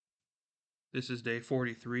This is day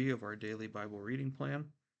 43 of our daily Bible reading plan.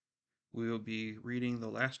 We will be reading the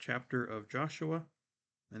last chapter of Joshua,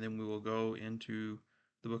 and then we will go into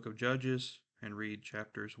the book of Judges and read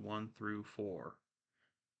chapters 1 through 4.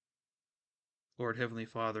 Lord Heavenly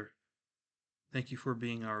Father, thank you for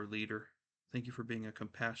being our leader. Thank you for being a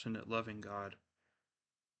compassionate, loving God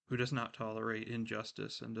who does not tolerate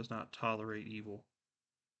injustice and does not tolerate evil.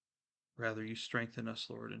 Rather, you strengthen us,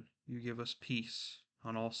 Lord, and you give us peace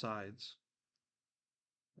on all sides.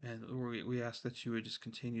 And Lord, we ask that you would just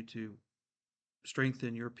continue to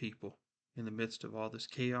strengthen your people in the midst of all this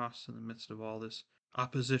chaos, in the midst of all this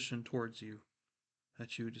opposition towards you,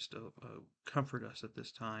 that you would just comfort us at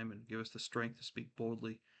this time and give us the strength to speak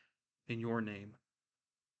boldly in your name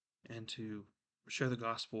and to share the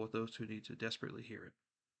gospel with those who need to desperately hear it.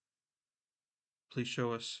 Please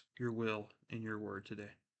show us your will in your word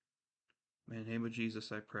today. In the name of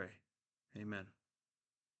Jesus, I pray. Amen.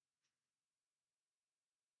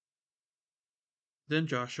 Then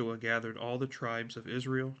Joshua gathered all the tribes of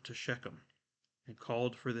Israel to Shechem, and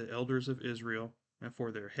called for the elders of Israel, and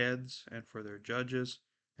for their heads, and for their judges,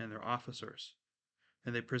 and their officers.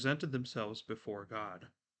 And they presented themselves before God.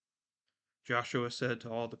 Joshua said to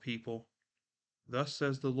all the people, "Thus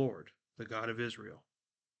says the Lord, the God of Israel.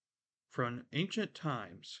 From ancient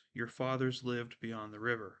times your fathers lived beyond the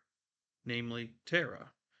river, namely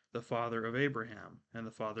Terah, the father of Abraham, and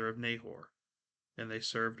the father of Nahor, and they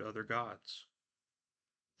served other gods.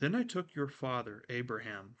 Then I took your father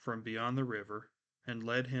Abraham from beyond the river, and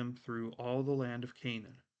led him through all the land of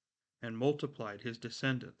Canaan, and multiplied his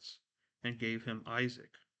descendants, and gave him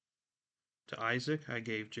Isaac. To Isaac I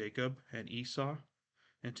gave Jacob and Esau,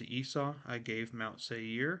 and to Esau I gave Mount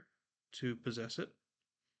Seir to possess it.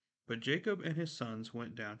 But Jacob and his sons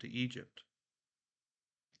went down to Egypt.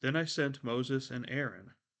 Then I sent Moses and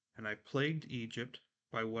Aaron, and I plagued Egypt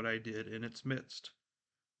by what I did in its midst.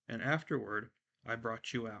 And afterward I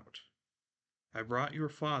brought you out. I brought your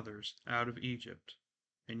fathers out of Egypt,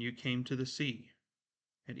 and you came to the sea.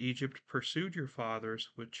 And Egypt pursued your fathers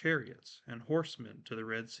with chariots and horsemen to the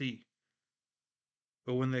Red Sea.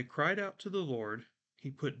 But when they cried out to the Lord, he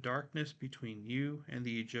put darkness between you and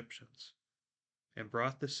the Egyptians, and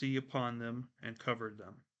brought the sea upon them and covered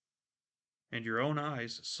them. And your own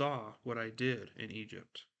eyes saw what I did in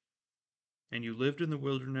Egypt. And you lived in the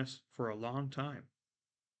wilderness for a long time.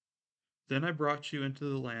 Then I brought you into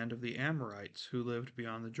the land of the Amorites who lived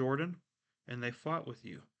beyond the Jordan, and they fought with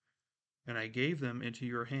you, and I gave them into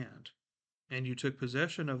your hand. And you took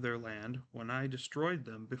possession of their land when I destroyed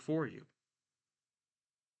them before you.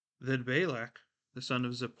 Then Balak, the son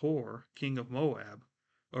of Zippor, king of Moab,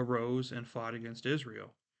 arose and fought against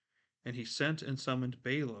Israel, and he sent and summoned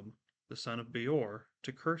Balaam, the son of Beor,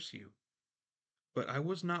 to curse you. But I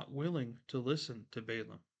was not willing to listen to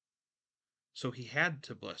Balaam. So he had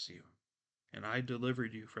to bless you, and I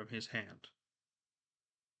delivered you from his hand.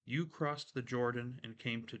 You crossed the Jordan and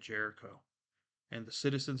came to Jericho, and the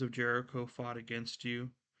citizens of Jericho fought against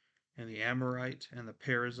you, and the Amorite, and the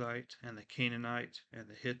Perizzite, and the Canaanite, and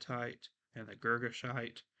the Hittite, and the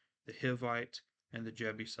Girgashite, the Hivite, and the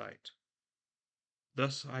Jebusite.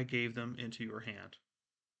 Thus I gave them into your hand.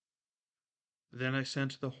 Then I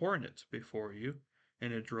sent the hornet before you,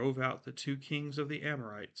 and it drove out the 2 kings of the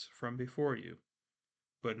Amorites from before you,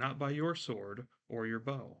 but not by your sword or your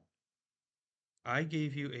bow. I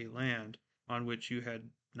gave you a land on which you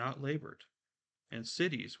had not labored, and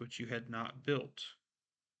cities which you had not built,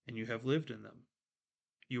 and you have lived in them.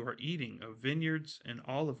 You are eating of vineyards and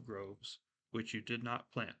olive groves which you did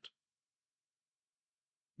not plant.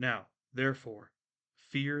 Now, therefore,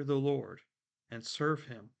 fear the Lord, and serve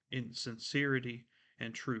him in sincerity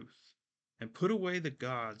and truth, and put away the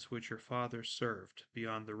gods which your fathers served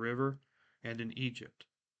beyond the river and in Egypt,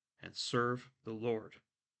 and serve the Lord.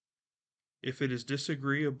 If it is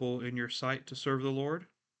disagreeable in your sight to serve the Lord,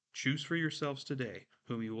 choose for yourselves today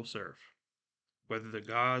whom you will serve, whether the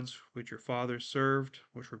gods which your fathers served,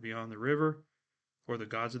 which were beyond the river, or the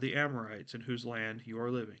gods of the Amorites in whose land you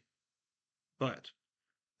are living. But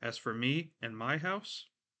as for me and my house,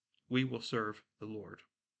 we will serve the Lord."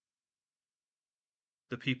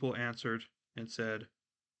 The people answered and said,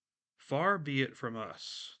 "Far be it from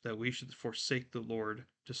us that we should forsake the Lord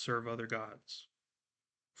to serve other gods.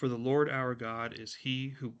 For the Lord our God is he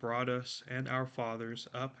who brought us and our fathers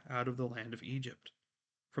up out of the land of Egypt,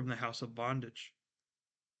 from the house of bondage,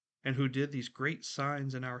 and who did these great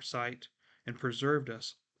signs in our sight, and preserved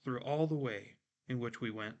us through all the way in which we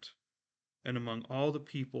went, and among all the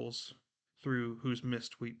peoples through whose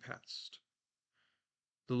midst we passed.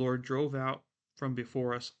 The Lord drove out from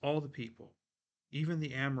before us all the people, even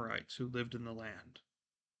the Amorites who lived in the land.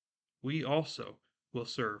 we also will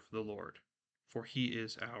serve the Lord, for he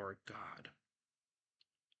is our God."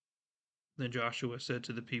 Then Joshua said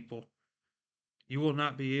to the people, "You will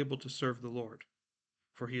not be able to serve the Lord,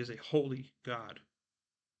 for he is a holy God.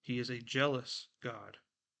 He is a jealous God.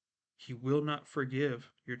 He will not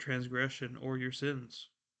forgive your transgression or your sins.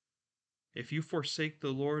 If you forsake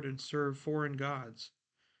the Lord and serve foreign gods,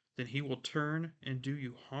 then he will turn and do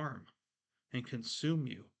you harm and consume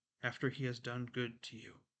you after he has done good to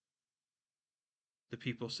you." The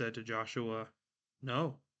people said to Joshua,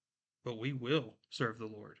 "No, but we will serve the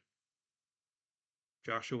Lord."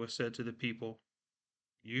 Joshua said to the people,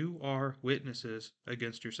 "You are witnesses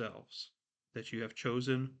against yourselves, that you have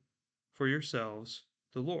chosen for yourselves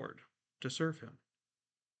the Lord to serve him."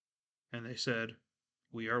 And they said,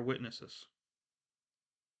 "We are witnesses.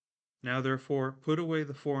 Now therefore put away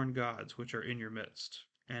the foreign gods which are in your midst,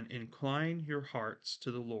 and incline your hearts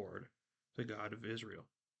to the Lord, the God of Israel."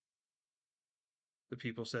 The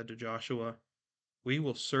people said to Joshua, "We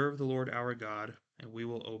will serve the Lord our God, and we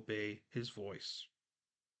will obey his voice."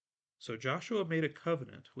 So Joshua made a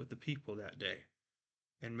covenant with the people that day,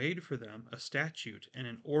 and made for them a statute and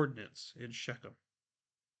an ordinance in Shechem.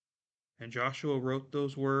 And Joshua wrote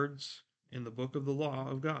those words in the book of the law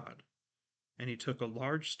of God. And he took a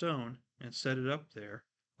large stone and set it up there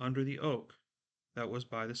under the oak that was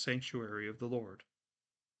by the sanctuary of the Lord.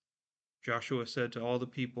 Joshua said to all the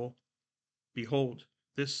people, "Behold,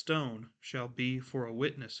 this stone shall be for a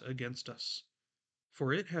witness against us,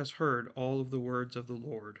 for it has heard all of the words of the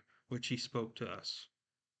Lord which he spoke to us.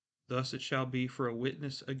 Thus it shall be for a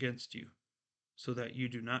witness against you, so that you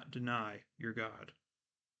do not deny your God."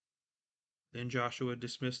 Then Joshua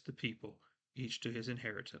dismissed the people, each to his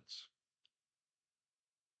inheritance.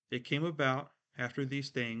 It came about after these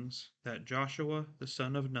things that Joshua the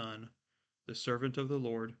son of Nun, the servant of the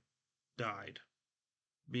Lord, died,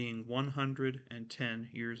 being 110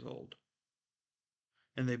 years old.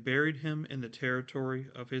 And they buried him in the territory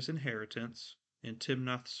of his inheritance in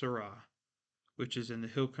Timnath-serah, which is in the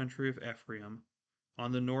hill country of Ephraim,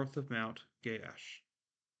 on the north of Mount Gaash.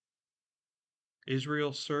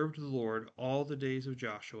 Israel served the Lord all the days of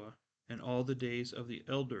Joshua and all the days of the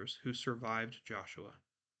elders who survived Joshua,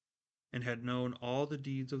 and had known all the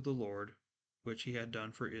deeds of the Lord which he had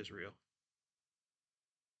done for Israel.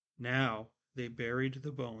 Now they buried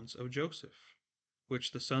the bones of Joseph,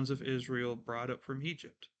 which the sons of Israel brought up from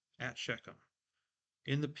Egypt, at Shechem,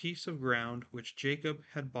 in the piece of ground which Jacob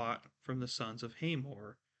had bought from the sons of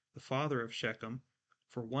Hamor, the father of Shechem,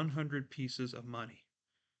 for 100 pieces of money.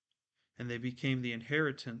 And they became the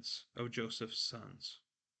inheritance of Joseph's sons.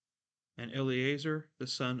 And Eleazar, the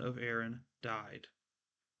son of Aaron, died,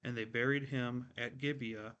 and they buried him at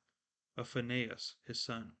Gibeah of Phinehas his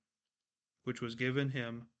son, which was given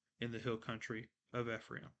him in the hill country of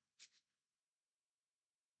Ephraim.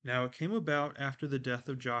 Now it came about after the death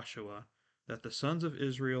of Joshua that the sons of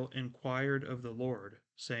Israel inquired of the Lord,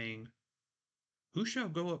 saying, "Who shall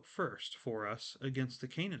go up first for us against the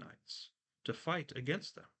Canaanites, to fight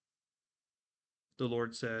against them?" The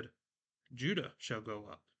Lord said, "Judah shall go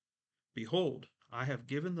up. Behold, I have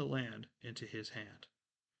given the land into his hand."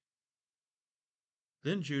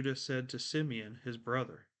 Then Judah said to Simeon his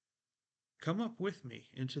brother, "Come up with me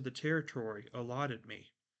into the territory allotted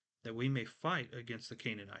me, that we may fight against the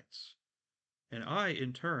Canaanites. And I,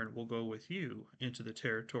 in turn, will go with you into the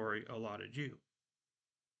territory allotted you."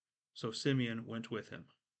 So Simeon went with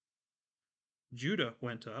him. Judah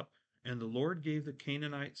went up, and the Lord gave the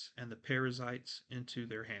Canaanites and the Perizzites into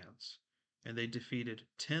their hands, and they defeated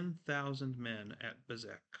 10,000 men at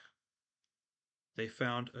Bezek. They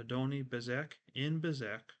found Adoni-Bezek in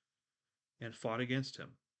Bezek, and fought against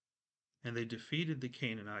him, and they defeated the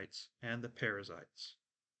Canaanites and the Perizzites.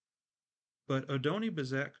 But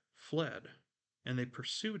Adoni-Bezek fled, and they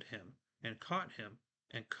pursued him, and caught him,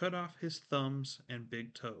 and cut off his thumbs and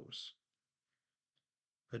big toes.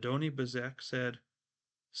 Adoni-Bezek said,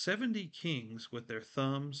 70 kings with their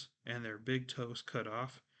thumbs and their big toes cut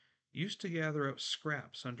off used to gather up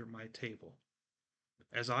scraps under my table.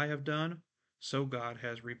 As I have done, so God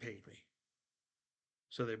has repaid me."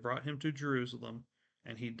 So they brought him to Jerusalem,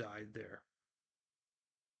 and he died there.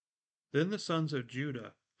 Then the sons of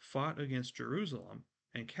Judah fought against Jerusalem,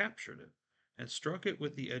 and captured it, and struck it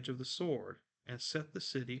with the edge of the sword, and set the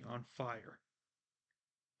city on fire.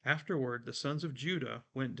 Afterward the sons of Judah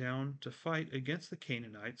went down to fight against the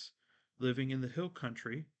Canaanites living in the hill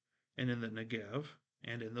country, and in the Negev,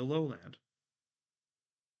 and in the lowland.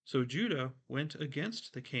 So Judah went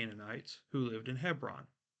against the Canaanites who lived in Hebron.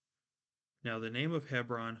 Now the name of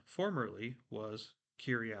Hebron formerly was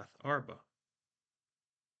Kiriath Arba.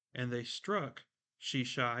 And they struck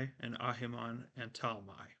Sheshai, and Ahiman, and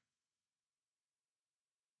Talmai.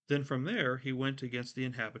 Then from there he went against the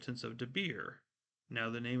inhabitants of Debir. Now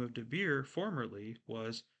the name of Debir formerly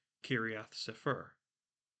was Kiriath Sepher.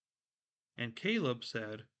 And Caleb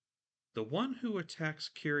said, "The one who attacks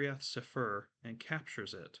Kiriath Sepher and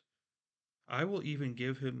captures it, I will even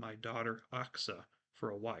give him my daughter Achsah for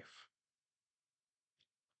a wife."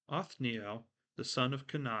 Othniel, the son of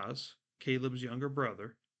Kenaz, Caleb's younger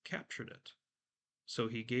brother, captured it. So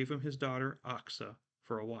he gave him his daughter Achsah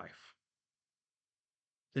for a wife.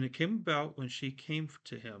 Then it came about when she came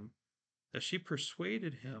to him that she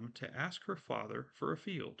persuaded him to ask her father for a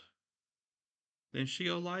field. Then she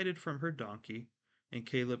alighted from her donkey, and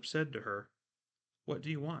Caleb said to her, "What do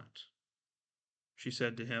you want?" She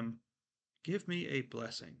said to him, "Give me a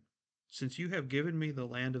blessing. Since you have given me the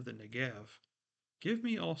land of the Negev, give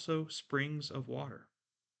me also springs of water."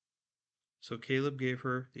 So Caleb gave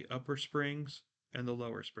her the upper springs and the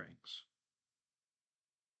lower springs.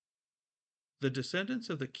 The descendants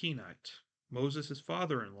of the Kenite, Moses'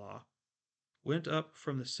 father-in-law, went up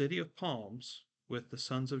from the city of palms with the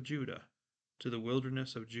sons of Judah to the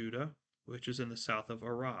wilderness of Judah, which is in the south of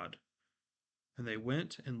Arad, and they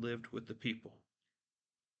went and lived with the people.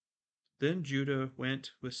 Then Judah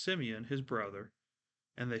went with Simeon his brother,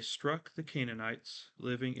 and they struck the Canaanites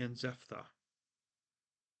living in Zephath,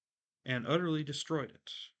 and utterly destroyed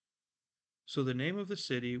it. So the name of the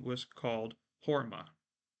city was called Hormah.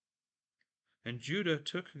 And Judah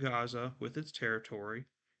took Gaza with its territory,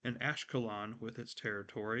 and Ashkelon with its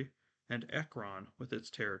territory, and Ekron with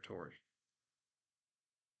its territory.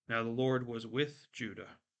 Now the Lord was with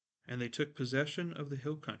Judah, and they took possession of the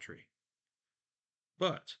hill country.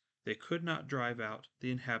 But they could not drive out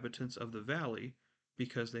the inhabitants of the valley,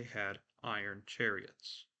 because they had iron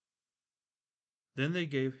chariots. Then they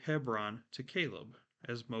gave Hebron to Caleb,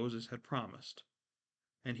 as Moses had promised,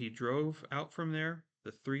 and he drove out from there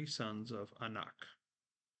the 3 sons of Anak.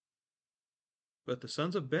 But the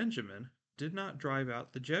sons of Benjamin did not drive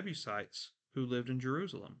out the Jebusites who lived in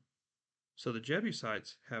Jerusalem. So the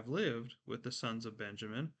Jebusites have lived with the sons of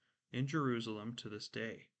Benjamin in Jerusalem to this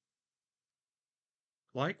day.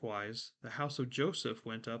 Likewise, the house of Joseph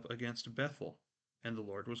went up against Bethel, and the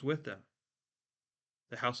Lord was with them.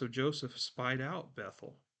 The house of Joseph spied out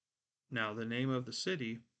Bethel. Now the name of the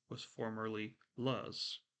city was formerly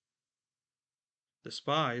Luz. The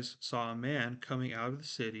spies saw a man coming out of the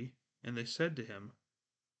city, and they said to him,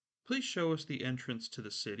 "Please show us the entrance to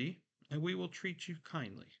the city, and we will treat you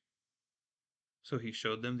kindly." So he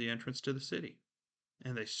showed them the entrance to the city,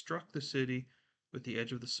 and they struck the city with the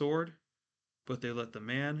edge of the sword, but they let the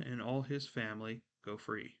man and all his family go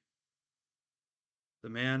free. The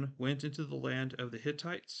man went into the land of the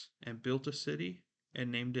Hittites and built a city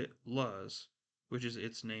and named it Luz, which is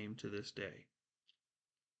its name to this day.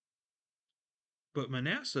 But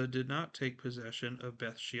Manasseh did not take possession of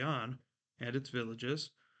Beth Shean and its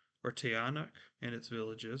villages, or Taanach and its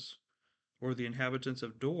villages, or the inhabitants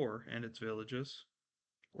of Dor and its villages,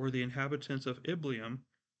 or the inhabitants of Ibleam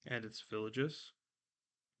and its villages,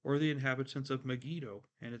 or the inhabitants of Megiddo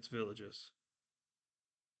and its villages.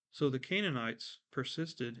 So the Canaanites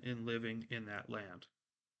persisted in living in that land.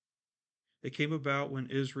 It came about when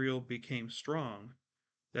Israel became strong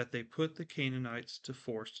that they put the Canaanites to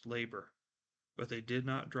forced labor, but they did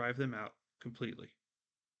not drive them out completely.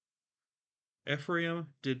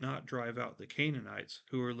 Ephraim did not drive out the Canaanites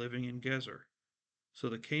who were living in Gezer, so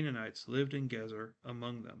the Canaanites lived in Gezer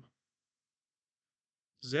among them.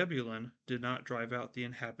 Zebulun did not drive out the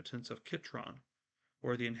inhabitants of Kitron,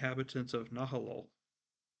 or the inhabitants of Nahalol,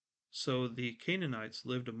 so the Canaanites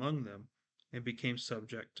lived among them and became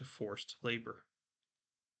subject to forced labor.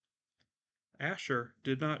 Asher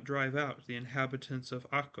did not drive out the inhabitants of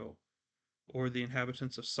Akko, or the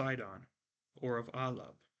inhabitants of Sidon, or of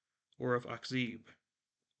Alab, or of Akzib,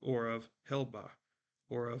 or of Helbah,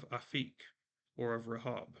 or of Aphik, or of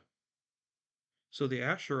Rehob. So the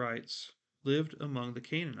Asherites lived among the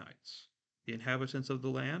Canaanites, the inhabitants of the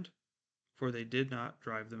land, for they did not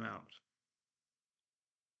drive them out.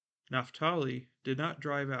 Naphtali did not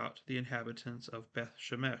drive out the inhabitants of Beth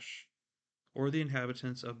Shemesh, or the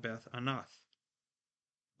inhabitants of Beth Anath,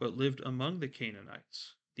 but lived among the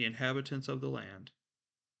Canaanites, the inhabitants of the land,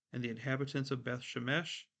 and the inhabitants of Beth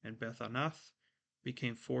Shemesh and Beth Anath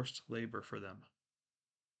became forced labor for them.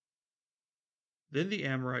 Then the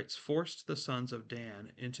Amorites forced the sons of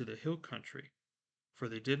Dan into the hill country, for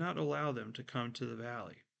they did not allow them to come to the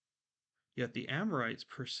valley. Yet the Amorites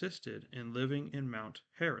persisted in living in Mount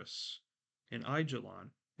Heres, in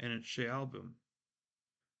Aijalon, and in Shaalbim.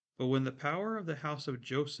 But when the power of the house of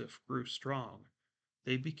Joseph grew strong,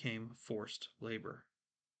 they became forced labor.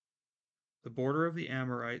 The border of the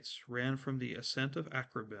Amorites ran from the ascent of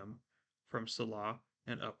Akrabim, from Salah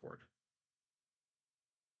and upward.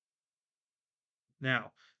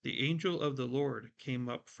 Now the angel of the Lord came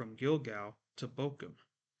up from Gilgal to Bochim,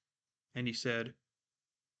 and he said,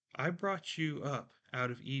 I brought you up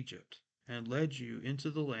out of Egypt, and led you into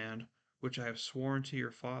the land which I have sworn to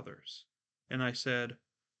your fathers. And I said,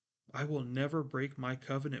 I will never break my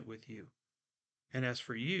covenant with you. And as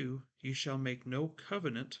for you, you shall make no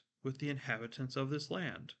covenant with the inhabitants of this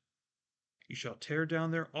land. You shall tear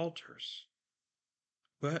down their altars.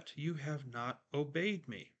 But you have not obeyed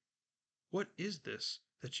me. What is this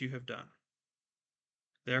that you have done?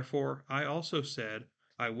 Therefore I also said,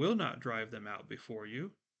 I will not drive them out before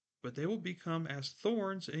you, but they will become as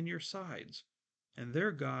thorns in your sides, and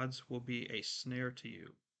their gods will be a snare to you.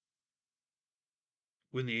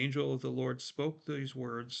 When the angel of the Lord spoke these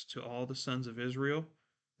words to all the sons of Israel,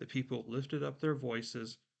 the people lifted up their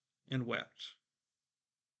voices and wept.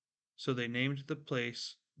 So they named the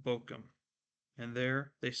place Bochim, and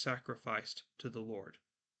there they sacrificed to the Lord.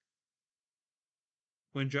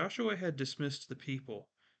 When Joshua had dismissed the people,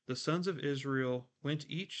 the sons of Israel went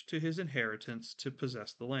each to his inheritance to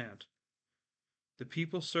possess the land. The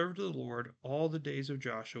people served the Lord all the days of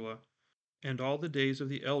Joshua, and all the days of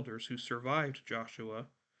the elders who survived Joshua,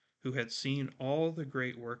 who had seen all the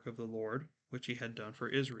great work of the Lord, which he had done for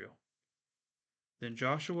Israel. Then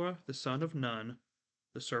Joshua the son of Nun,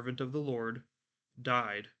 the servant of the Lord,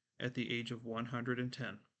 died at the age of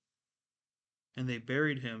 110. And they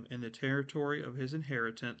buried him in the territory of his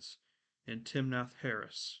inheritance in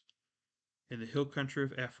Timnath-Heres, in the hill country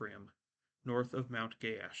of Ephraim, north of Mount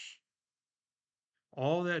Gaash.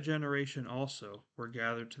 All that generation also were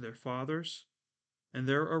gathered to their fathers, and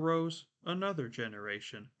there arose another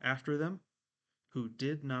generation after them, who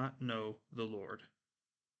did not know the Lord,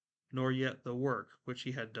 nor yet the work which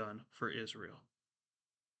he had done for Israel.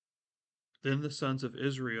 Then the sons of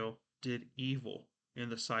Israel did evil in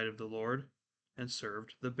the sight of the Lord, and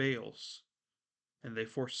served the Baals. And they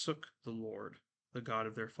forsook the Lord, the God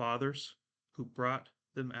of their fathers, who brought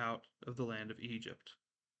them out of the land of Egypt,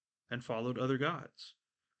 and followed other gods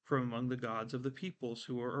from among the gods of the peoples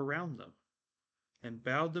who were around them, and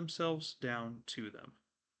bowed themselves down to them.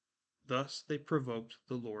 Thus they provoked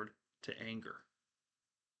the Lord to anger.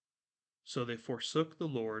 So they forsook the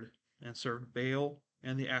Lord, and served Baal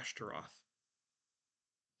and the Ashtaroth.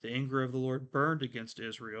 The anger of the Lord burned against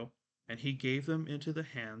Israel, and he gave them into the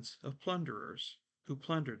hands of plunderers, who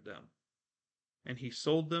plundered them. And he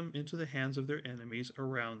sold them into the hands of their enemies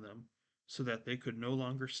around them, so that they could no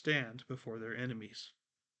longer stand before their enemies.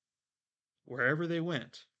 Wherever they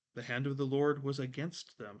went, the hand of the Lord was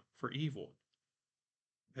against them for evil,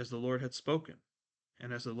 as the Lord had spoken,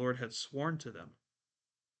 and as the Lord had sworn to them,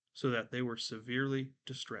 so that they were severely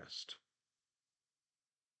distressed.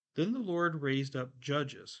 Then the Lord raised up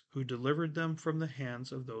judges who delivered them from the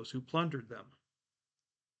hands of those who plundered them.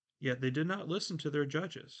 Yet they did not listen to their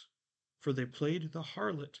judges, for they played the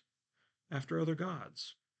harlot after other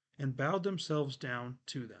gods, and bowed themselves down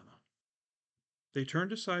to them. They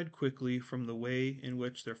turned aside quickly from the way in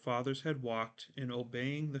which their fathers had walked in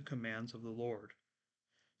obeying the commands of the Lord.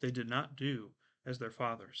 They did not do as their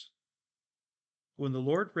fathers. When the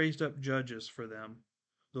Lord raised up judges for them,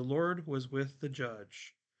 the Lord was with the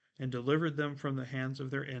judge, and delivered them from the hands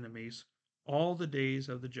of their enemies all the days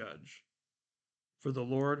of the judge. For the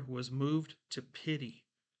Lord was moved to pity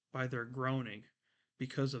by their groaning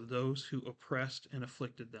because of those who oppressed and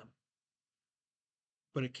afflicted them.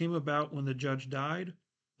 But it came about when the judge died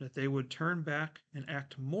that they would turn back and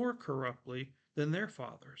act more corruptly than their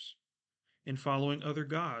fathers, in following other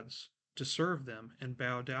gods to serve them and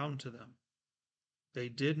bow down to them. They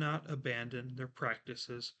did not abandon their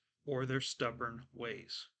practices or their stubborn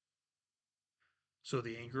ways. So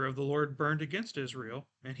the anger of the Lord burned against Israel,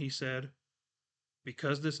 and he said,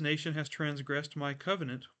 Because this nation has transgressed my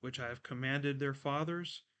covenant, which I have commanded their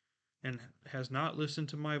fathers, and has not listened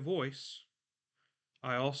to my voice,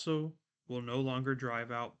 I also will no longer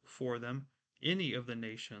drive out before them any of the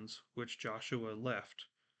nations which Joshua left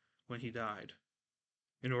when he died,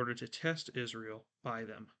 in order to test Israel by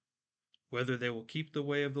them, whether they will keep the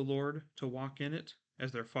way of the Lord to walk in it,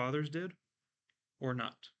 as their fathers did, or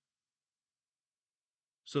not.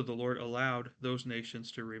 So the Lord allowed those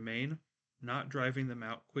nations to remain, not driving them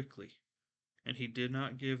out quickly, and he did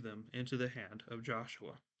not give them into the hand of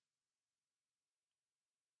Joshua.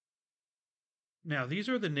 Now these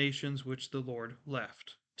are the nations which the Lord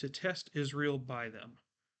left, to test Israel by them,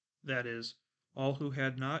 that is, all who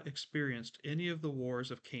had not experienced any of the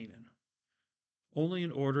wars of Canaan. only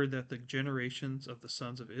in order that the generations of the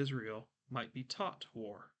sons of Israel might be taught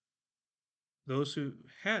war, those who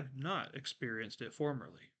had not experienced it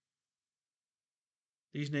formerly.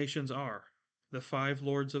 These nations are the 5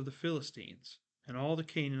 lords of the Philistines, and all the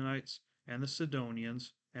Canaanites, and the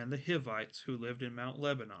Sidonians, and the Hivites who lived in Mount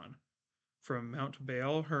Lebanon, from Mount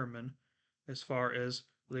Baal Hermon as far as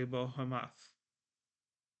Lebo Hamath.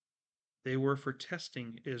 They were for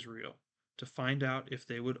testing Israel, to find out if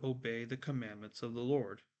they would obey the commandments of the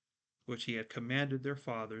Lord, which he had commanded their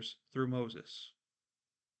fathers through Moses.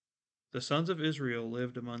 The sons of Israel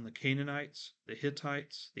lived among the Canaanites, the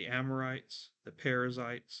Hittites, the Amorites, the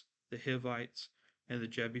Perizzites, the Hivites, and the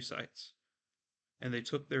Jebusites, and they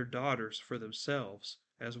took their daughters for themselves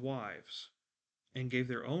as wives, and gave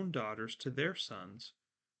their own daughters to their sons,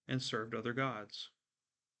 and served other gods.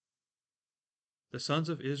 The sons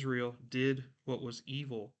of Israel did what was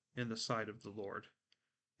evil in the sight of the Lord,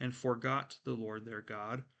 and forgot the Lord their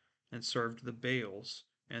God, and served the Baals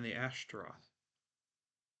and the Ashtaroth.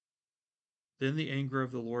 Then the anger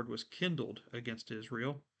of the Lord was kindled against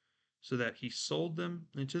Israel, so that he sold them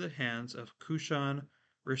into the hands of Cushan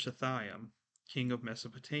Rishathaim, king of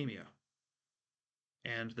Mesopotamia.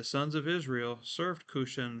 And the sons of Israel served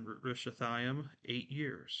Cushan Rishathaim 8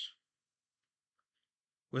 years.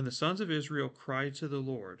 When the sons of Israel cried to the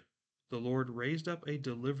Lord raised up a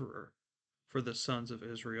deliverer for the sons of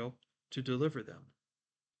Israel to deliver them,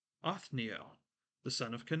 Othniel, the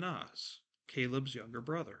son of Kenaz, Caleb's younger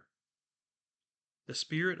brother. The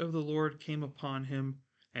Spirit of the Lord came upon him,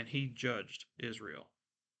 and he judged Israel.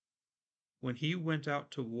 When he went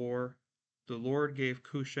out to war, the Lord gave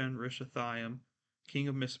Cushan Rishathaim, king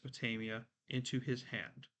of Mesopotamia, into his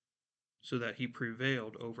hand, so that he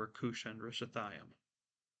prevailed over Cushan Rishathaim.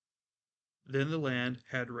 Then the land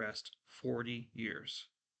had rest 40 years,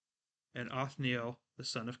 and Othniel, the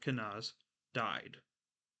son of Kenaz, died.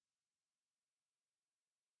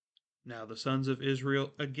 Now the sons of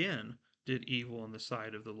Israel again did evil in the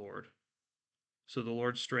sight of the Lord. So the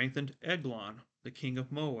Lord strengthened Eglon, the king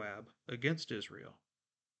of Moab, against Israel,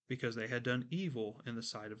 because they had done evil in the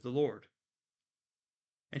sight of the Lord.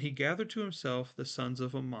 And he gathered to himself the sons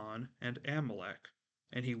of Ammon and Amalek,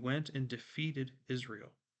 and he went and defeated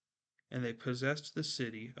Israel, and they possessed the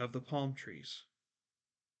city of the palm trees.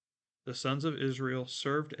 The sons of Israel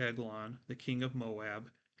served Eglon, the king of Moab,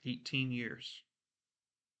 18 years.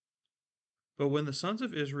 But when the sons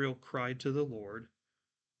of Israel cried to the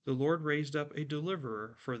Lord raised up a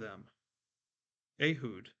deliverer for them,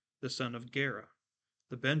 Ehud, the son of Gera,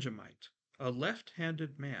 the Benjamite, a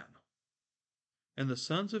left-handed man. And the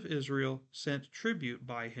sons of Israel sent tribute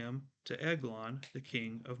by him to Eglon, the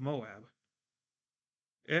king of Moab.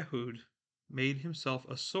 Ehud made himself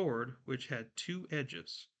a sword which had 2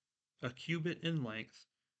 edges, a cubit in length,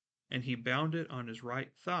 and he bound it on his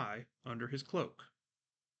right thigh under his cloak.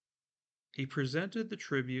 He presented the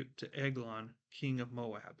tribute to Eglon, king of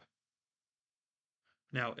Moab.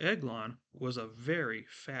 Now Eglon was a very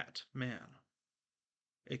fat man.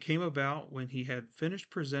 It came about when he had finished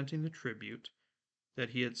presenting the tribute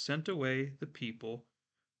that he had sent away the people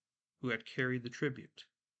who had carried the tribute.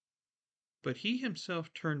 But he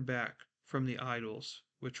himself turned back from the idols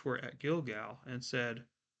which were at Gilgal and said,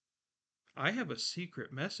 I have a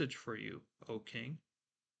secret message for you, O king.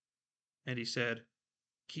 And he said,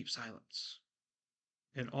 Keep silence.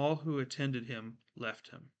 And all who attended him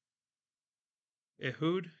left him.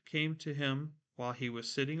 Ehud came to him while he was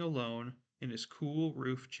sitting alone in his cool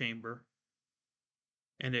roof chamber.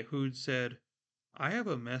 And Ehud said, I have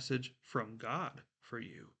a message from God for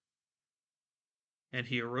you. And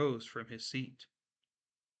he arose from his seat.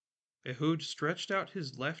 Ehud stretched out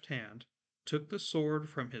his left hand, took the sword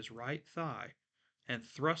from his right thigh, and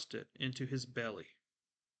thrust it into his belly.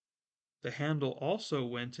 The handle also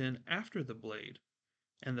went in after the blade,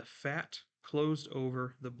 and the fat closed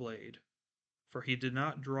over the blade, for he did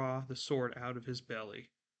not draw the sword out of his belly,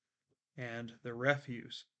 and the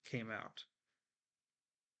refuse came out.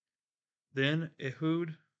 Then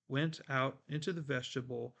Ehud went out into the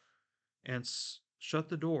vestibule and shut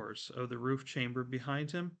the doors of the roof chamber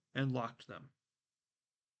behind him and locked them.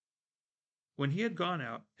 When he had gone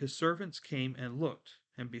out, his servants came and looked,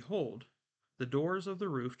 and behold, the doors of the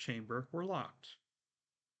roof chamber were locked.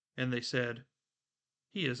 And they said,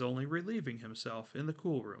 He is only relieving himself in the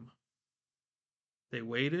cool room. They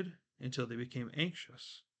waited until they became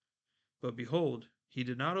anxious, but behold, he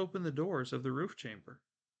did not open the doors of the roof chamber.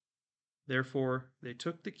 Therefore they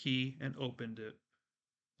took the key and opened it,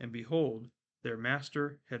 and behold, their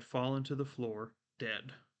master had fallen to the floor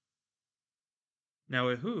dead. Now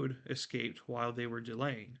Ehud escaped while they were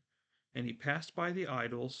delaying, and he passed by the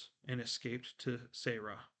idols and escaped to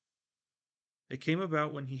Serah. It came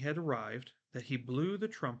about when he had arrived that he blew the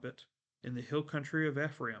trumpet in the hill country of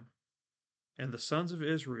Ephraim, and the sons of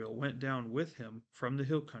Israel went down with him from the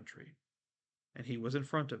hill country, and he was in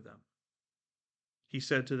front of them. He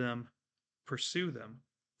said to them, "Pursue them,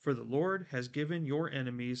 for the Lord has given your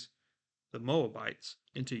enemies, the Moabites,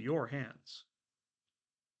 into your hands."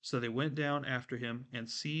 So they went down after him and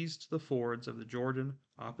seized the fords of the Jordan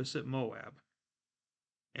opposite Moab,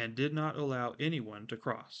 and did not allow anyone to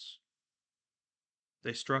cross.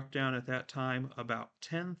 They struck down at that time about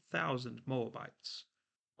 10,000 Moabites,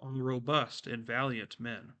 all robust and valiant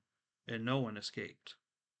men, and no one escaped.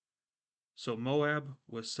 So Moab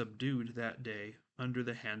was subdued that day under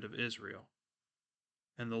the hand of Israel,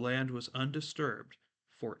 and the land was undisturbed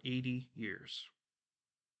for 80 years.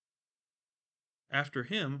 After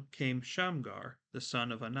him came Shamgar, the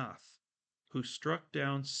son of Anath, who struck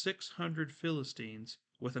down 600 Philistines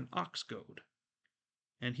with an ox goad,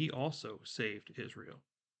 and he also saved Israel.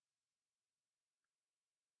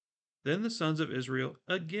 Then the sons of Israel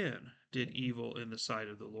again did evil in the sight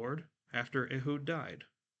of the Lord, after Ehud died.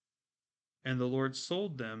 And the Lord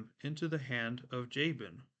sold them into the hand of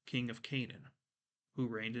Jabin, king of Canaan, who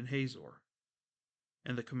reigned in Hazor.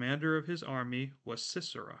 And the commander of his army was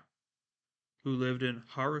Sisera, who lived in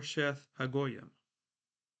Harosheth Hagoyim.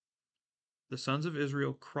 The sons of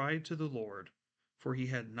Israel cried to the Lord, for he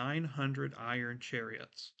had 900 iron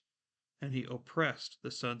chariots, and he oppressed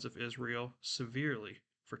the sons of Israel severely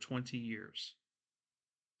for 20 years.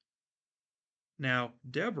 Now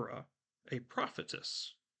Deborah, a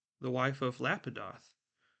prophetess, the wife of Lapidoth,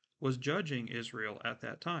 was judging Israel at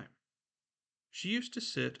that time. She used to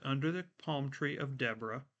sit under the palm tree of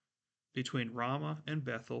Deborah between Ramah and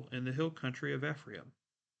Bethel in the hill country of Ephraim,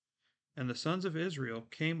 and the sons of Israel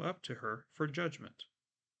came up to her for judgment.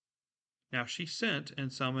 Now she sent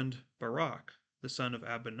and summoned Barak, the son of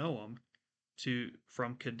Abinoam,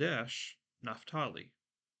 from Kadesh, Naphtali,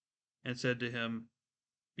 and said to him,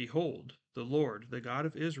 "Behold, the Lord, the God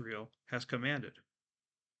of Israel, has commanded,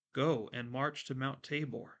 Go and march to Mount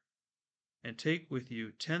Tabor, and take with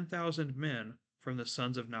you 10,000 men from the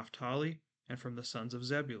sons of Naphtali and from the sons of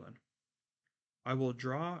Zebulun. I will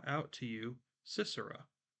draw out to you Sisera,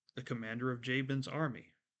 the commander of Jabin's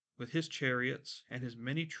army, with his chariots and his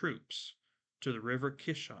many troops, to the river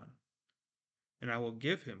Kishon, and I will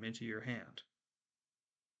give him into your hand."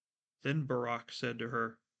 Then Barak said to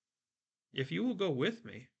her, "If you will go with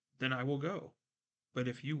me, then I will go. But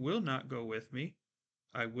if you will not go with me,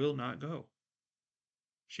 I will not go."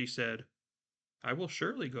 She said, "I will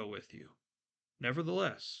surely go with you.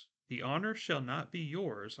 Nevertheless, the honor shall not be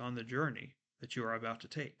yours on the journey that you are about to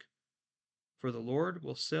take, for the Lord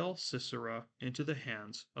will sell Sisera into the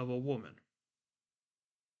hands of a woman."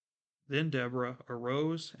 Then Deborah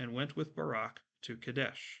arose and went with Barak to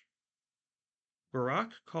Kadesh.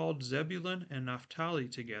 Barak called Zebulun and Naphtali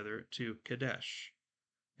together to Kadesh,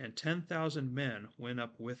 and 10,000 men went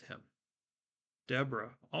up with him.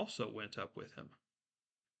 Deborah also went up with him.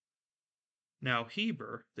 Now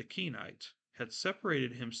Heber the Kenite had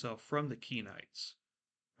separated himself from the Kenites,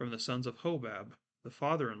 from the sons of Hobab, the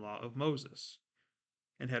father-in-law of Moses,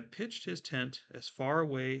 and had pitched his tent as far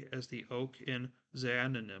away as the oak in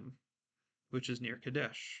Zaanannim, which is near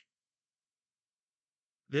Kadesh.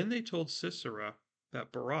 Then they told Sisera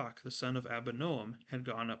that Barak the son of Abinoam had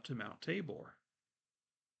gone up to Mount Tabor.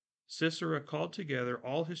 Sisera called together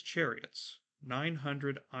all his chariots,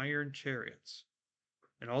 900 iron chariots,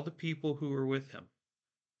 and all the people who were with him,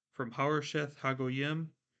 from Harosheth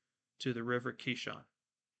Hagoyim to the river Kishon.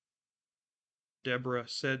 Deborah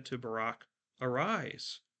said to Barak,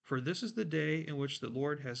 "Arise, for this is the day in which the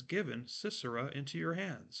Lord has given Sisera into your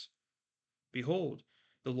hands. Behold,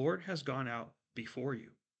 the Lord has gone out before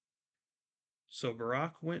you." So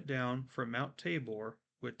Barak went down from Mount Tabor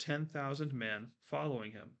with 10,000 men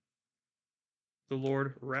following him. The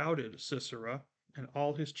Lord routed Sisera and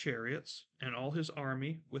all his chariots and all his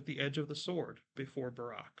army with the edge of the sword before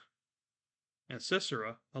Barak. And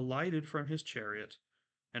Sisera alighted from his chariot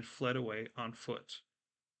and fled away on foot.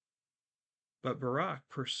 But Barak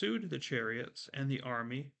pursued the chariots and the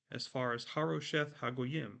army as far as Harosheth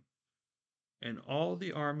Hagoyim, and all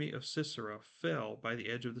the army of Sisera fell by the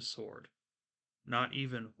edge of the sword. Not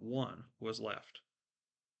even one was left.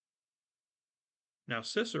 Now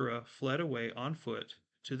Sisera fled away on foot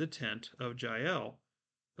to the tent of Jael,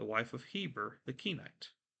 the wife of Heber the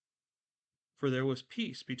Kenite. For there was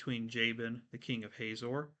peace between Jabin the king of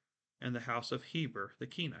Hazor and the house of Heber the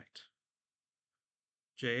Kenite.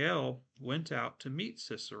 Jael went out to meet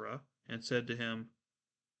Sisera and said to him,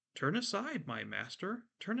 "Turn aside, my master,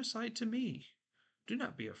 turn aside to me. Do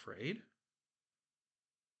not be afraid."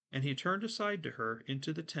 And he turned aside to her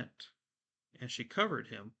into the tent, and she covered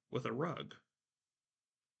him with a rug.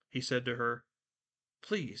 He said to her,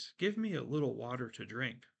 "Please give me a little water to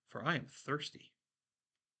drink, for I am thirsty."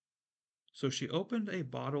 So she opened a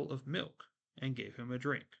bottle of milk and gave him a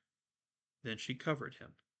drink. Then she covered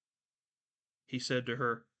him. He said to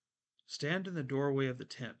her, "Stand in the doorway of the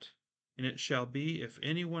tent, and it shall be if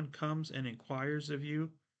anyone comes and inquires of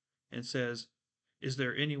you, and says, 'Is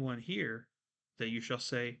there anyone here?' that you shall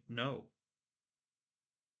say, 'No.'"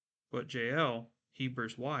 But Jael,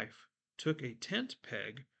 Heber's wife, took a tent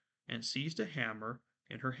peg and seized a hammer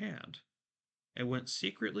in her hand, and went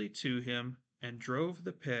secretly to him and drove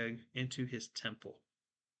the peg into his temple,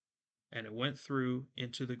 and it went through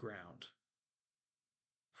into the ground.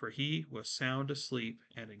 For he was sound asleep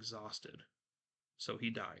and exhausted, so he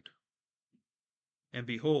died. And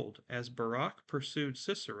behold, as Barak pursued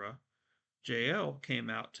Sisera, Jael came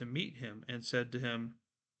out to meet him and said to him,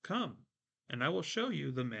 "Come, and I will show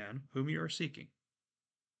you the man whom you are seeking."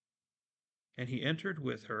 And he entered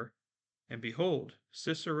with her, and behold,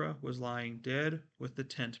 Sisera was lying dead with the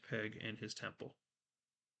tent peg in his temple.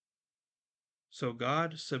 So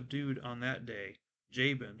God subdued on that day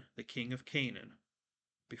Jabin the king of Canaan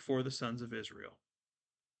before the sons of Israel.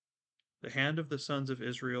 The hand of the sons of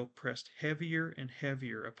Israel pressed heavier and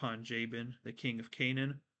heavier upon Jabin the king of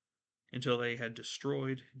Canaan until they had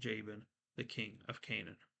destroyed Jabin the king of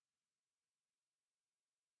Canaan.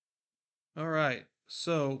 All right,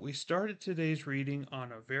 so we started today's reading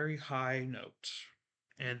on a very high note,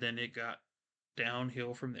 and then it got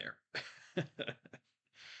downhill from there.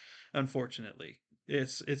 Unfortunately,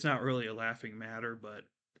 it's not really a laughing matter, but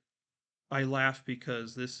I laugh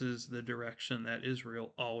because this is the direction that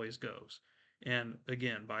Israel always goes. And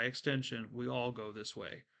again, by extension, we all go this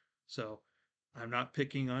way. So I'm not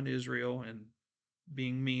picking on Israel and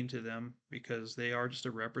being mean to them because they are just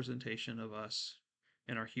a representation of us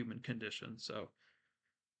and our human condition. So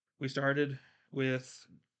we started with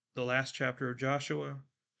the last chapter of Joshua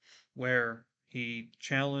where he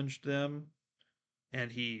challenged them and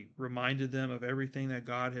he reminded them of everything that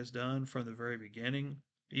God has done from the very beginning,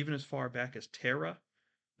 even as far back as Terah,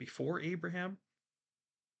 before Abraham,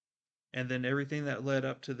 and then everything that led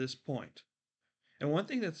up to this point. And one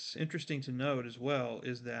thing that's interesting to note as well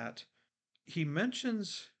is that he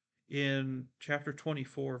mentions in chapter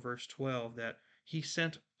 24, verse 12, that he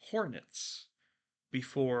sent hornets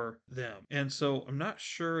before them. And so I'm not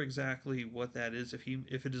sure exactly what that is, if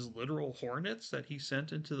it is literal hornets that he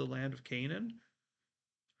sent into the land of Canaan,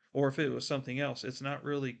 or if it was something else. It's not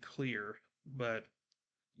really clear, but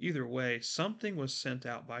either way, something was sent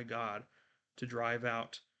out by God to drive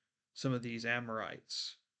out some of these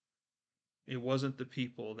Amorites. It wasn't the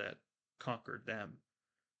people that conquered them.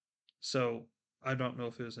 So I don't know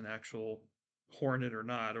if it was an actual hornet or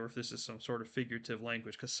not, or if this is some sort of figurative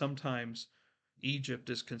language, because sometimes Egypt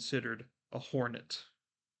is considered a hornet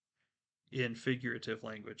in figurative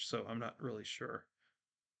language, so I'm not really sure.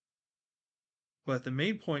 But the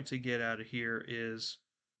main point to get out of here is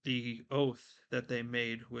the oath that they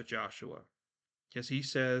made with Joshua. Because he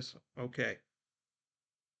says, okay,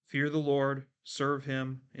 fear the Lord, serve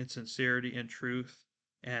him in sincerity and truth,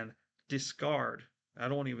 and discard. I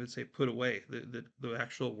don't even say put away. The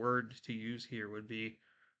actual word to use here would be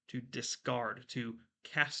to discard, to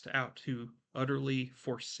cast out, to utterly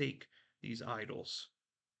forsake these idols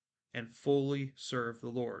and fully serve the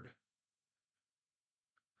Lord.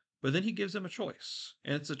 But then he gives them a choice,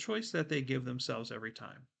 and it's a choice that they give themselves every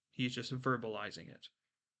time. He's just verbalizing it.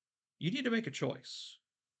 You need to make a choice.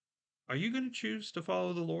 Are you going to choose to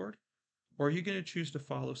follow the Lord, or are you going to choose to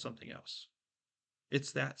follow something else?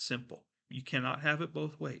 It's that simple. You cannot have it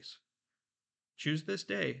both ways. Choose this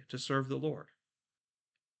day to serve the Lord.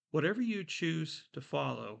 Whatever you choose to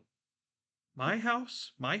follow, my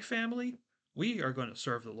house, my family, we are going to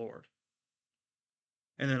serve the Lord.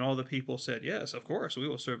 And then all the people said, yes, of course, we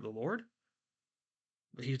will serve the Lord.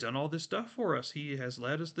 He's done all this stuff for us. He has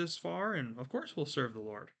led us this far, and of course we'll serve the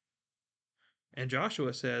Lord. And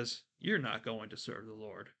Joshua says, you're not going to serve the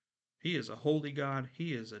Lord. He is a holy God.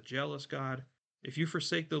 He is a jealous God. If you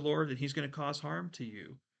forsake the Lord, then he's going to cause harm to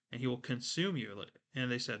you, and he will consume you.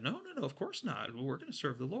 And they said, no, no, no, of course not. We're going to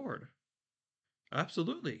serve the Lord.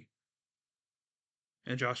 Absolutely.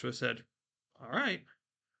 And Joshua said, all right,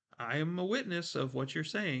 I am a witness of what you're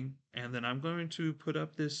saying, and then I'm going to put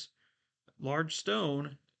up this large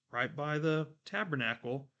stone right by the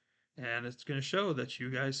tabernacle, and it's going to show that you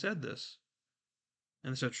guys said this.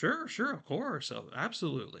 And they said, sure, sure, of course,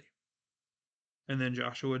 absolutely. And then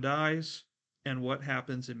Joshua dies, And what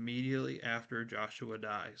happens immediately after Joshua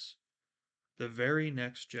dies? The very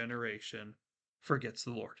next generation forgets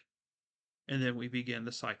the Lord. And then we begin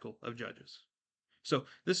the cycle of Judges. So,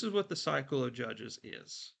 this is what the cycle of Judges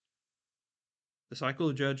is. The cycle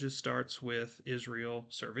of Judges starts with Israel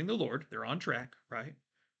serving the Lord. They're on track, right?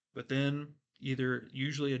 But then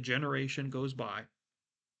usually a generation goes by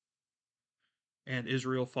and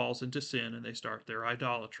Israel falls into sin and they start their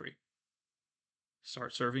idolatry.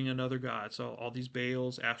 Start serving another god. So all these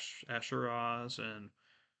Baals, Asherahs, and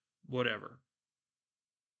whatever.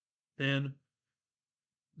 Then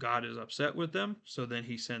God is upset with them, so then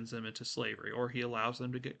he sends them into slavery, or he allows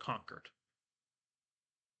them to get conquered.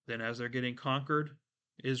 Then, as they're getting conquered,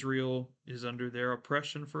 Israel is under their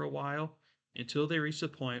oppression for a while until they reach the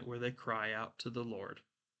point where they cry out to the Lord.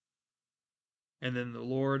 And then the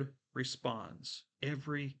Lord responds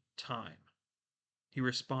every time. He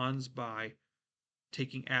responds by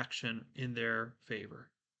taking action in their favor,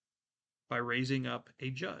 by raising up a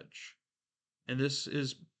judge. And this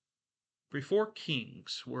is before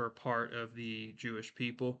kings were a part of the Jewish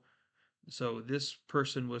people. So this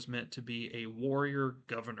person was meant to be a warrior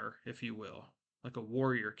governor, if you will, like a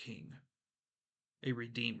warrior king, a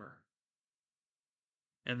redeemer.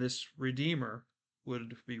 And this redeemer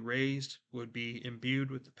would be raised, would be imbued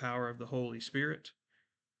with the power of the Holy Spirit,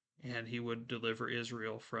 and he would deliver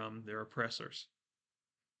Israel from their oppressors.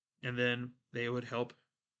 And then they would help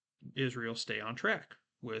Israel stay on track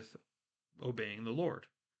with obeying the Lord.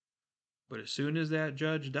 But as soon as that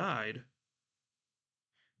judge died,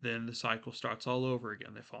 then the cycle starts all over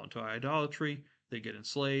again. They fall into idolatry, they get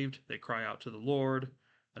enslaved, they cry out to the Lord,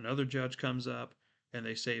 another judge comes up, and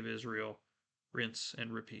they save Israel, rinse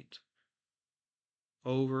and repeat.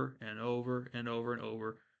 Over and over and over and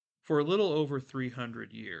over. For a little over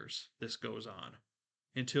 300 years, this goes on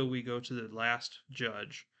until we go to the last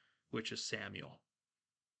judge, which is Samuel.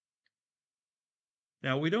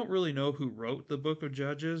 Now, we don't really know who wrote the book of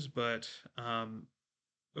Judges, but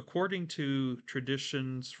according to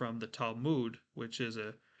traditions from the Talmud, which is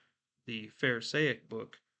the Pharisaic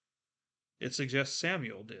book, it suggests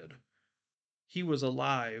Samuel did. He was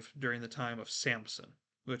alive during the time of Samson,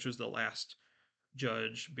 which was the last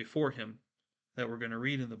judge before him that we're going to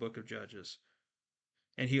read in the book of Judges.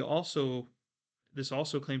 And this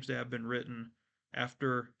also claims to have been written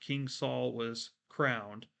after King Saul was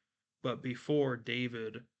crowned, but before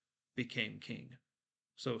David became king.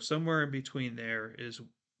 So somewhere in between there is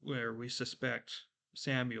where we suspect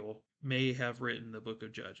Samuel may have written the book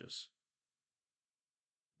of Judges.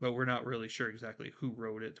 But we're not really sure exactly who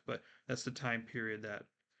wrote it, but that's the time period that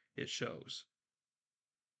it shows.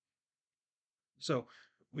 So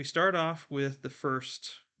we start off with the first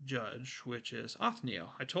judge, which is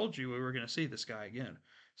Othniel. I told you we were going to see this guy again.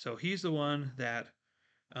 So he's the one that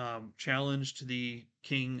challenged the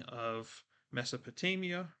king of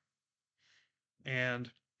Mesopotamia, and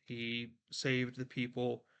he saved the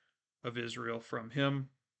people of Israel from him,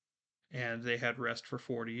 and they had rest for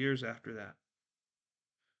 40 years after that.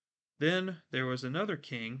 Then there was another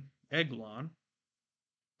king, Eglon,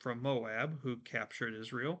 from Moab, who captured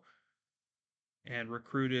Israel and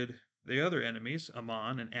recruited the other enemies,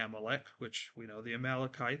 Ammon and Amalek, which we know the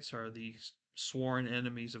Amalekites are the sworn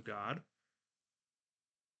enemies of God.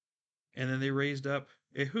 And then they raised up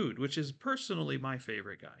Ehud, which is personally my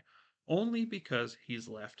favorite guy, only because he's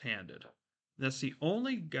left-handed. That's the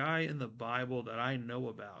only guy in the Bible that I know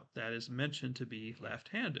about that is mentioned to be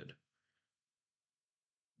left-handed.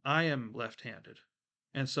 I am left-handed,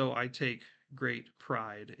 and so I take great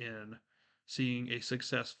pride in seeing a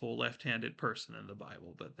successful left-handed person in the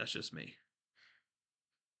Bible, but that's just me.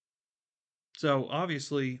 So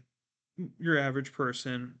obviously, your average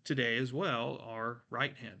person today as well are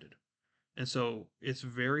right-handed. And so it's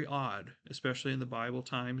very odd, especially in the Bible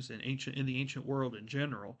times and in the ancient world in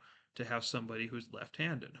general, to have somebody who's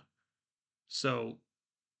left-handed. So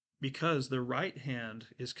because the right hand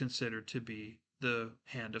is considered to be the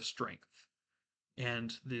hand of strength,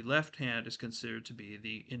 and the left hand is considered to be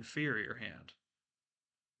the inferior hand.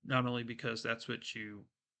 Not only because that's what you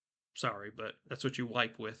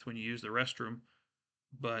wipe with when you use the restroom,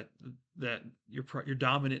 but that your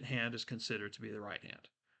dominant hand is considered to be the right hand.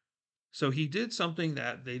 So he did something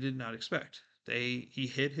that they did not expect.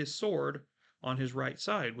 He hid his sword on his right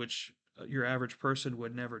side, which your average person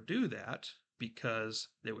would never do that because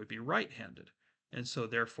they would be right-handed. And so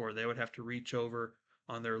therefore they would have to reach over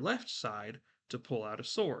on their left side to pull out a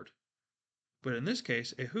sword. But in this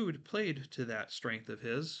case, Ehud played to that strength of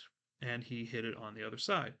his, and he hid it on the other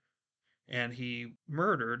side. And he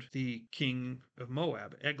murdered the king of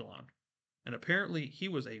Moab, Eglon. And apparently he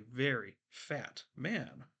was a very fat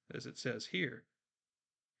man. as it says here.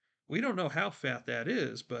 We don't know how fat that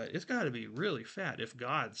is, but it's got to be really fat if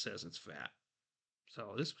God says it's fat.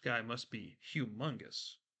 So this guy must be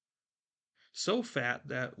humongous. So fat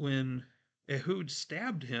that when Ehud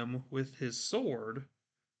stabbed him with his sword,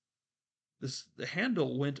 the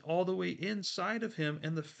handle went all the way inside of him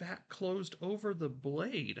and the fat closed over the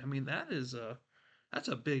blade. I mean, that's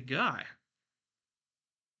a big guy.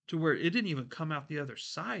 To where it didn't even come out the other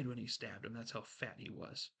side when he stabbed him. That's how fat he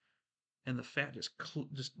was. And the fat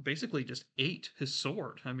just basically just ate his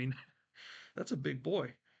sword. I mean, that's a big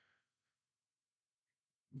boy.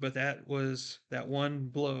 But that one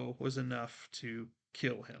blow was enough to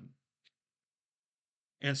kill him.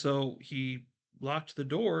 And so he locked the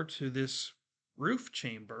door to this roof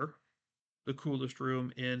chamber, the coolest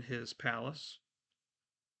room in his palace.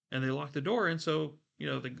 And they locked the door, and so,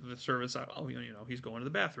 the servants thought, oh, he's going to the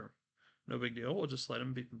bathroom. No big deal. We'll just let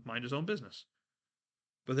him mind his own business.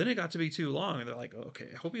 But then it got to be too long, and they're like, okay,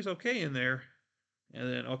 I hope he's okay in there.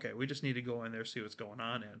 And then, okay, we just need to go in there, see what's going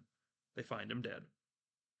on, and they find him dead.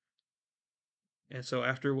 And so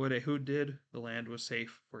after what Ehud did, the land was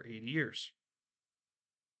safe for 80 years.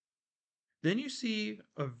 Then you see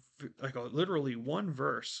literally one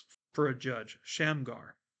verse for a judge,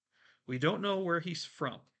 Shamgar. We don't know where he's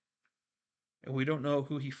from, and we don't know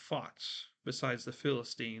who he fought besides the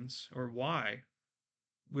Philistines or why.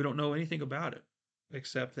 We don't know anything about it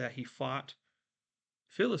except that he fought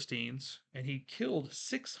Philistines and he killed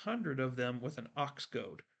 600 of them with an ox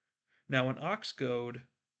goad. Now, an ox goad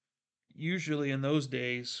usually in those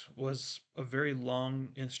days was a very long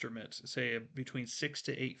instrument, say between 6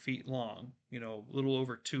 to 8 feet long, a little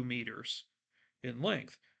over 2 meters in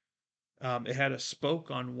length. It had a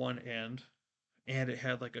spoke on one end and it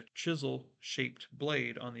had like a chisel shaped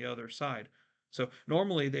blade on the other side. So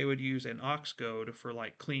normally they would use an ox goad for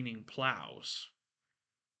like cleaning plows.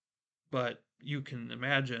 But you can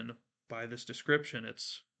imagine by this description,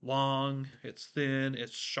 it's long, it's thin,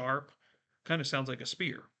 it's sharp, kind of sounds like a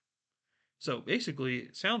spear. So basically,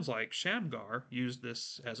 it sounds like Shamgar used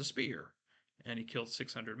this as a spear, and he killed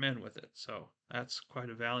 600 men with it. So that's quite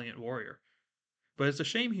a valiant warrior. But it's a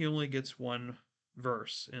shame he only gets one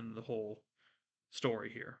verse in the whole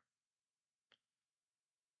story here.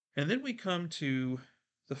 And then we come to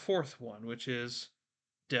the fourth one, which is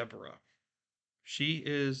Deborah. She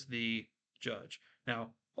is the judge. Now,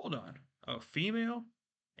 hold on. A female?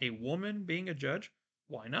 A woman being a judge?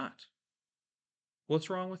 Why not? What's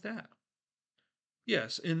wrong with that?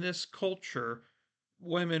 Yes, in this culture,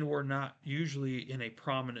 women were not usually in a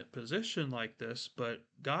prominent position like this, but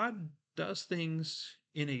God does things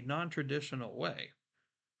in a non-traditional way.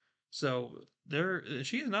 So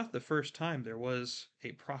she is not the first time there was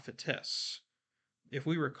a prophetess. If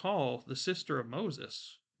we recall, the sister of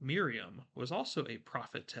Moses, Miriam, was also a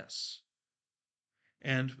prophetess.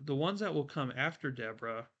 And the ones that will come after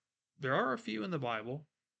Deborah, there are a few in the Bible.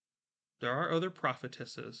 There are other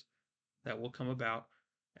prophetesses that will come about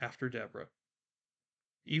after Deborah,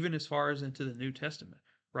 even as far as into the New Testament,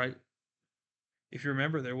 right? If you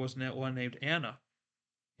remember, there was one named Anna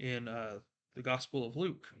in the Gospel of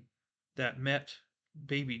Luke that met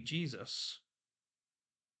baby Jesus,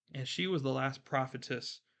 and she was the last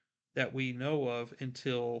prophetess that we know of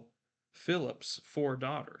until Philip's 4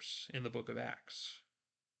 daughters in the book of Acts.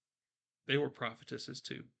 They were prophetesses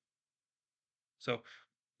too. So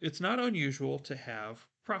it's not unusual to have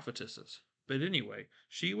prophetesses. But anyway,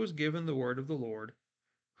 she was given the word of the Lord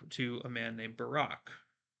to a man named Barak.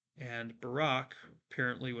 And Barak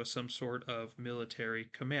apparently was some sort of military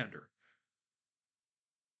commander.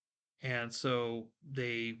 And so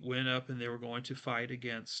they went up and they were going to fight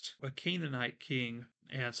against a Canaanite king.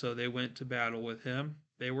 And so they went to battle with him.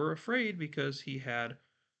 They were afraid because he had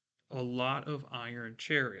a lot of iron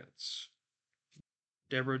chariots.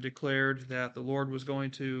 Deborah declared that the Lord was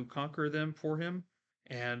going to conquer them for him,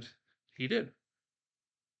 and he did.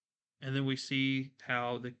 And then we see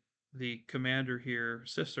how the commander here,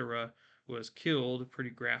 Sisera, was killed, pretty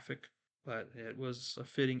graphic, but it was a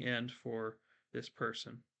fitting end for this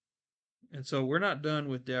person. And so we're not done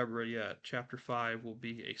with Deborah yet. Chapter 5 will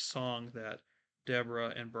be a song that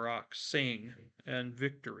Deborah and Barak sing in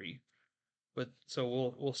victory. But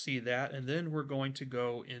so we'll see that, and then we're going to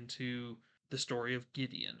go into the story of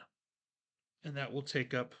Gideon. And that will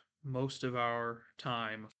take up most of our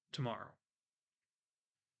time tomorrow.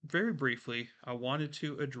 Very briefly, I wanted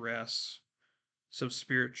to address some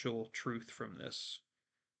spiritual truth from this.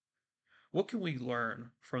 What can we learn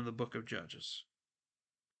from the book of Judges?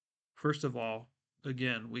 First of all,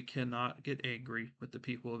 again, we cannot get angry with the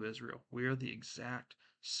people of Israel. We are the exact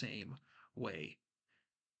same way.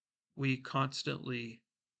 We constantly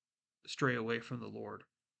stray away from the Lord.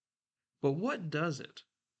 But what does it?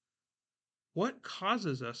 What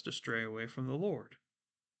causes us to stray away from the Lord?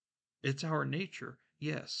 It's our nature,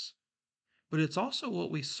 yes, but it's also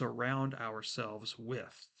what we surround ourselves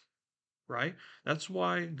with, right? That's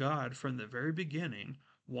why God, from the very beginning,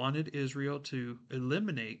 wanted Israel to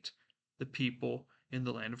eliminate the people in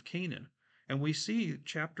the land of Canaan. And we see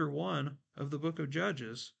chapter 1 of the book of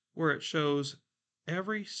Judges, where it shows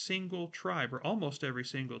every single tribe, or almost every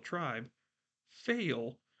single tribe,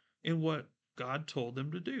 fail in what God told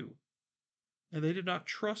them to do. And they did not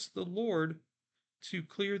trust the Lord to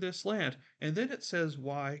clear this land. And then it says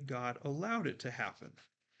why God allowed it to happen.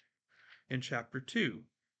 In chapter 2,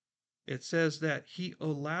 it says that he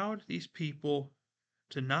allowed these people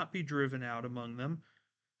to not be driven out among them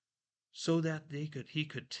so that he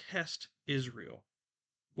could test Israel,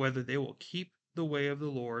 whether they will keep the way of the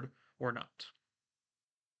Lord or not.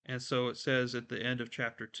 And so it says at the end of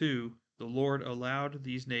chapter 2, the Lord allowed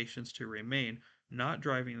these nations to remain, not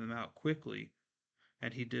driving them out quickly,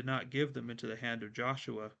 and he did not give them into the hand of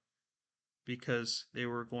Joshua because they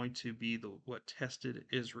were going to be what tested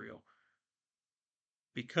Israel,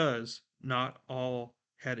 because not all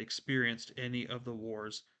had experienced any of the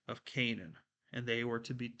wars of Canaan, and they were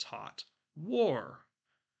to be taught war.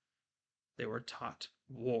 They were taught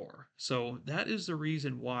war. So that is the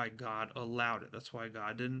reason why God allowed it. That's why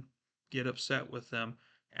God didn't get upset with them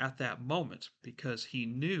at that moment, because he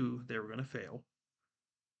knew they were going to fail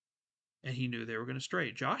and he knew they were going to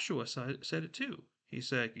stray. Joshua said it too. He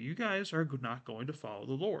said, "You guys are not going to follow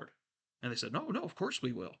the Lord." And they said, "No, no, of course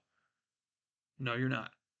we will." "No, you're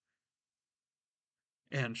not."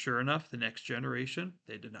 And sure enough, the next generation,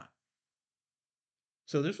 they did not.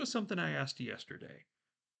 So this was something I asked yesterday.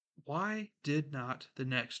 Why did not the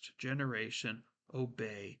next generation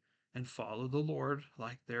obey and follow the Lord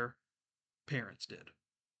like their parents did?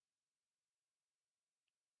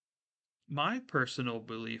 My personal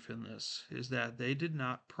belief in this is that they did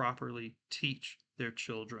not properly teach their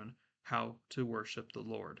children how to worship the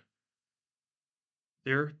Lord.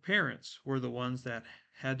 Their parents were the ones that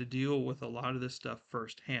had to deal with a lot of this stuff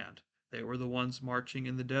firsthand. They were the ones marching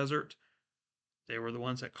in the desert. They were the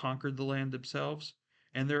ones that conquered the land themselves,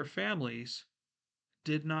 and their families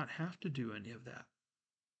did not have to do any of that.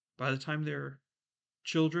 By the time their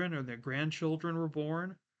children or their grandchildren were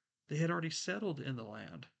born, they had already settled in the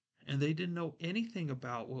land, and they didn't know anything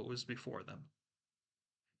about what was before them.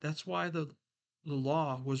 That's why the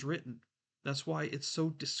law was written. That's why it's so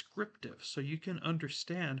descriptive, so you can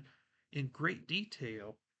understand in great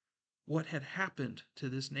detail what had happened to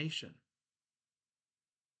this nation.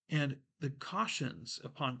 And the cautions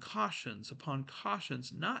upon cautions upon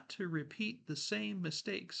cautions not to repeat the same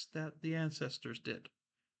mistakes that the ancestors did.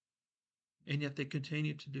 And yet they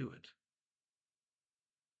continued to do it.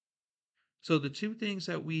 So the two things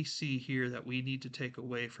that we see here that we need to take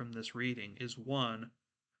away from this reading is, one,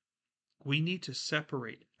 we need to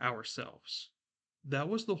separate ourselves. That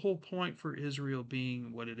was the whole point for Israel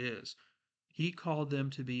being what it is. He called them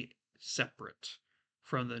to be separate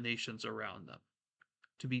from the nations around them,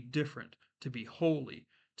 to be different, to be holy,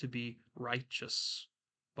 to be righteous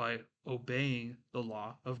by obeying the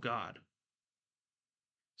law of God.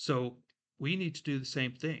 So we need to do the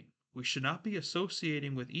same thing. We should not be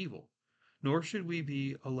associating with evil, nor should we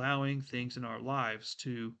be allowing things in our lives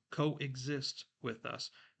to coexist with us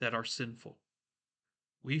that are sinful.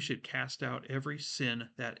 We should cast out every sin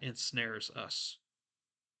that ensnares us.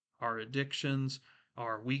 Our addictions,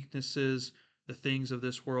 our weaknesses, the things of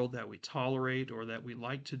this world that we tolerate or that we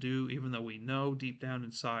like to do, even though we know deep down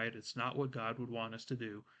inside it's not what God would want us to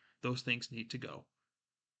do, those things need to go.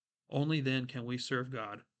 Only then can we serve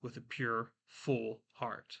God with a pure, full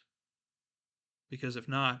heart. Because if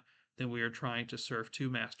not, then we are trying to serve two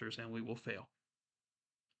masters and we will fail.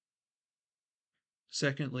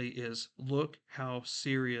 Secondly, is look how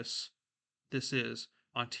serious this is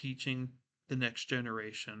on teaching the next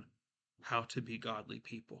generation how to be godly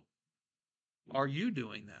people. Are you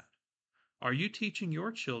doing that? Are you teaching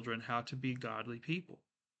your children how to be godly people?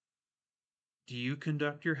 Do you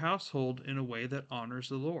conduct your household in a way that honors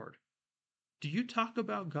the Lord? Do you talk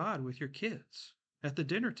about God with your kids at the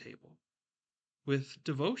dinner table, with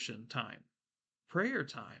devotion time, prayer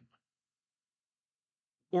time?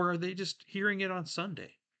 Or are they just hearing it on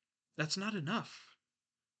Sunday? That's not enough.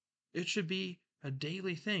 It should be a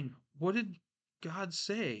daily thing. What did God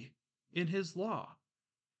say in his law?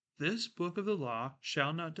 This book of the law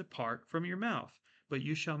shall not depart from your mouth, but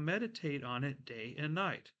you shall meditate on it day and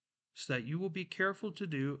night, so that you will be careful to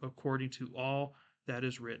do according to all that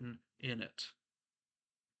is written in it.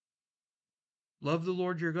 Love the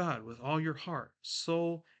Lord your God with all your heart,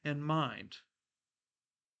 soul, and mind.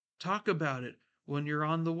 Talk about it when you're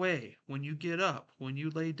on the way, when you get up, when you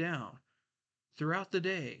lay down, throughout the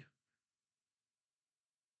day.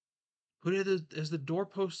 Put it as the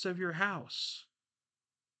doorposts of your house.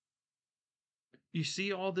 You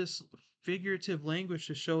see all this figurative language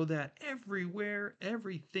to show that everywhere,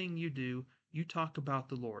 everything you do, you talk about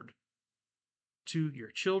the Lord to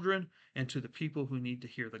your children and to the people who need to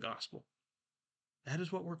hear the gospel. That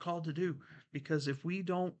is what we're called to do. Because if we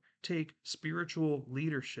don't take spiritual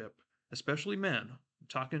leadership, especially men, I'm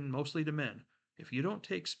talking mostly to men, if you don't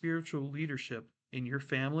take spiritual leadership in your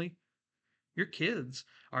family, your kids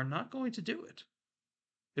are not going to do it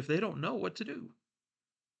if they don't know what to do.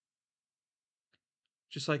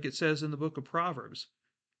 Just like it says in the book of Proverbs,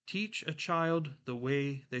 teach a child the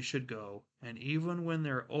way they should go, and even when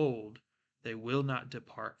they're old, they will not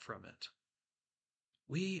depart from it.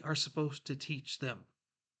 We are supposed to teach them.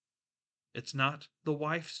 It's not the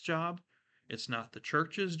wife's job. It's not the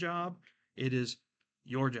church's job. It is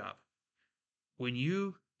your job. When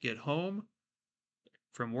you get home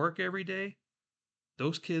from work every day,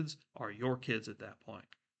 those kids are your kids at that point.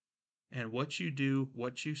 And what you do,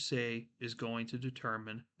 what you say, is going to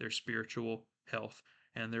determine their spiritual health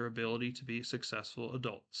and their ability to be successful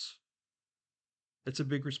adults. It's a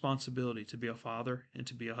big responsibility to be a father and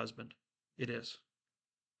to be a husband. It is.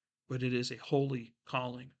 But it is a holy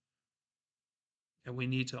calling. And we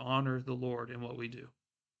need to honor the Lord in what we do.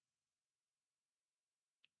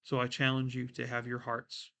 So I challenge you to have your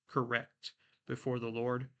hearts correct before the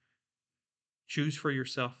Lord. Choose for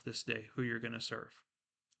yourself this day who you're going to serve.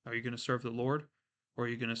 Are you going to serve the Lord, or are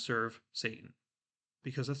you going to serve Satan?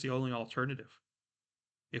 Because that's the only alternative.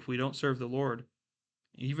 If we don't serve the Lord,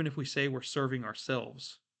 even if we say we're serving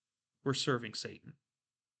ourselves, we're serving Satan.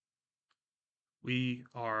 We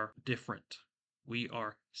are different. We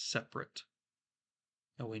are separate.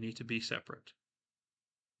 And we need to be separate.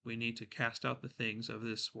 We need to cast out the things of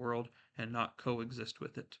this world and not coexist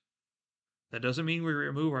with it. That doesn't mean we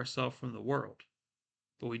remove ourselves from the world,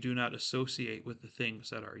 but we do not associate with the things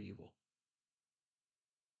that are evil.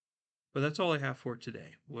 But that's all I have for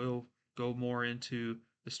today. We'll go more into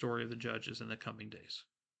the story of the judges in the coming days.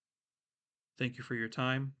 Thank you for your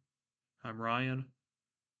time. I'm Ryan.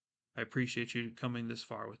 I appreciate you coming this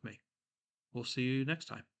far with me. We'll see you next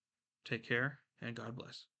time. Take care, and God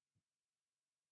bless.